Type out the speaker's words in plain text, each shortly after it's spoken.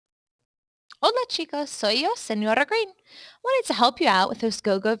Hola chicos, soy yo, Senora Green. I wanted to help you out with those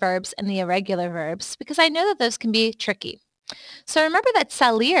go-go verbs and the irregular verbs because I know that those can be tricky. So remember that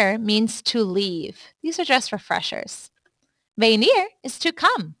salir means to leave. These are just refreshers. Venir is to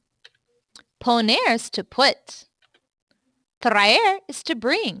come. Poner is to put. Traer is to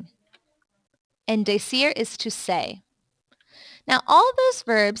bring. And decir is to say. Now all those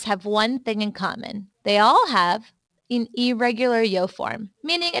verbs have one thing in common. They all have an irregular yo form,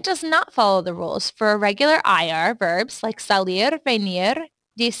 meaning it does not follow the rules for regular IR verbs like salir, venir,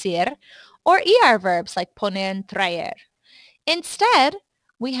 decir, or ER verbs like poner and traer. Instead,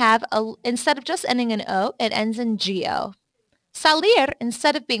 instead of just ending in O, it ends in GO. Salir,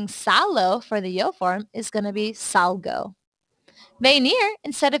 instead of being salo for the yo form, is going to be salgo. Venir,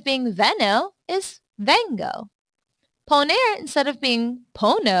 instead of being veno, is vengo. Poner, instead of being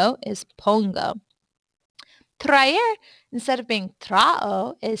pono, is pongo. Traer, instead of being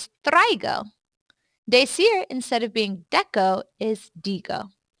trao, is traigo. Decir, instead of being deco, is digo.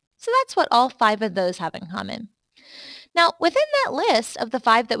 So that's what all 5 of those have in common. Now, within that list of the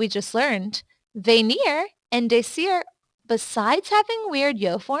 5 that we just learned, venir and decir, besides having weird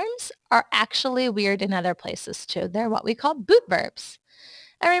yo forms, are actually weird in other places too. They're what we call boot verbs.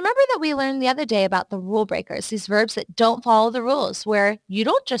 And remember that we learned the other day about the rule breakers, these verbs that don't follow the rules, where you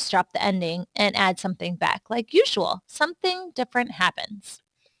don't just drop the ending and add something back. Like usual, something different happens.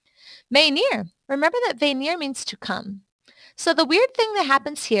 Venir. Remember that venir means to come. So the weird thing that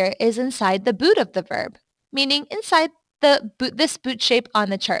happens here is inside the boot of the verb, meaning inside this boot shape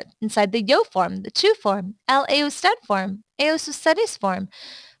on the chart, inside the yo form, the to form, el usted form, ellos ustedes form,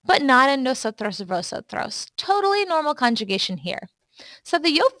 but not in nosotros vosotros. Totally normal conjugation here. So the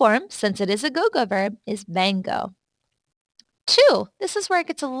yo form, since it is a go-go verb, is vengo. 2, this is where it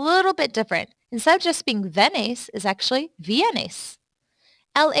gets a little bit different. Instead of just being venes, is actually vienes.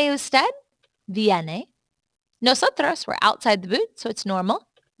 El usted, viene. Nosotros, we're outside the boot, so it's normal.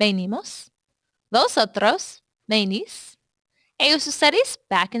 Venimos. Vosotros, venís. Ellos ustedes,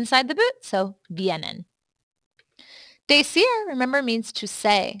 back inside the boot, so vienen. Decir, remember, means to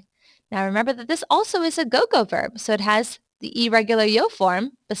say. Now remember that this also is a go-go verb, so it has the irregular yo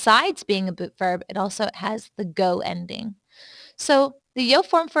form. Besides being a boot verb, it also has the go ending. So the yo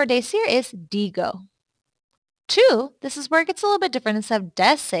form for decir is digo. 2, this is where it gets a little bit different. Instead of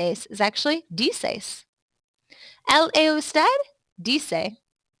deseis, is actually dices. El usted, dice.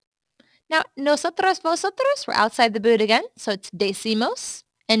 Now, nosotros, vosotros, we're outside the boot again, so it's decimos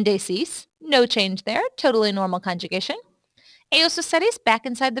and decís. No change there, totally normal conjugation. Ellos ustedes, back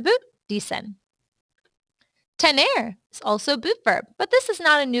inside the boot, dicen. Tener is also a boot verb, but this is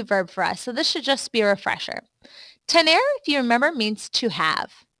not a new verb for us, so this should just be a refresher. Tener, if you remember, means to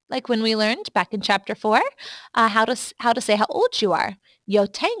have. Like when we learned back in chapter 4, how to say how old you are. Yo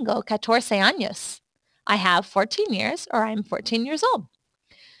tengo 14 años. I have 14 years, or I'm 14 years old.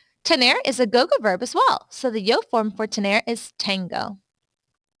 Tener is a go-go verb as well, so the yo form for tener is tengo.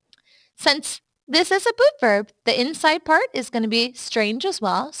 Since this is a boot verb, the inside part is going to be strange as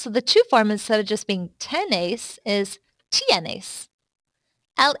well, so the to form instead of just being tenes is tienes.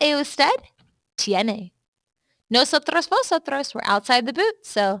 El usted, tiene. Nosotros, vosotros, we're outside the boot,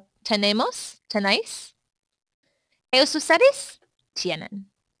 so tenemos, tenéis. Ellos ustedes, tienen.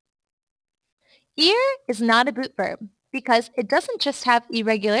 Ir is not a boot verb because it doesn't just have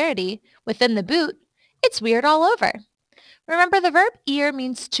irregularity within the boot, it's weird all over. Remember, the verb ir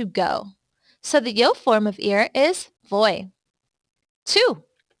means to go. So the yo form of ir is voy. 2,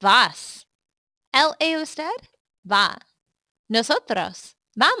 vas. El usted, va. Nosotros,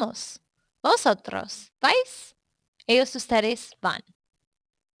 vamos. Vosotros, vais. Ellos ustedes, van.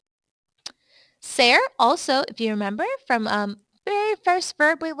 Ser also, if you remember from very first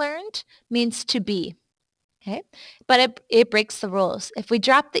verb we learned, means to be. Okay, but it breaks the rules. If we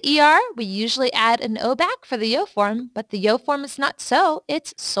drop the ER, we usually add an O back for the yo form, but the yo form is not so,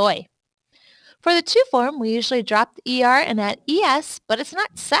 it's soy. For the to form, we usually drop the ER and add ES, but it's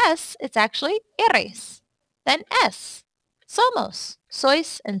not ses, it's actually eres. Then S, somos,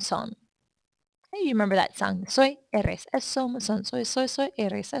 sois, and son. Hey, you remember that song, soy, eres, es, somos, son, soy,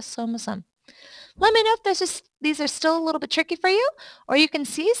 eres, es, somos, son. Let me know if these are still a little bit tricky for you, or you can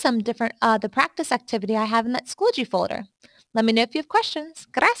see some different, the practice activity I have in that Schoology folder. Let me know if you have questions.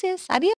 Gracias. Adios.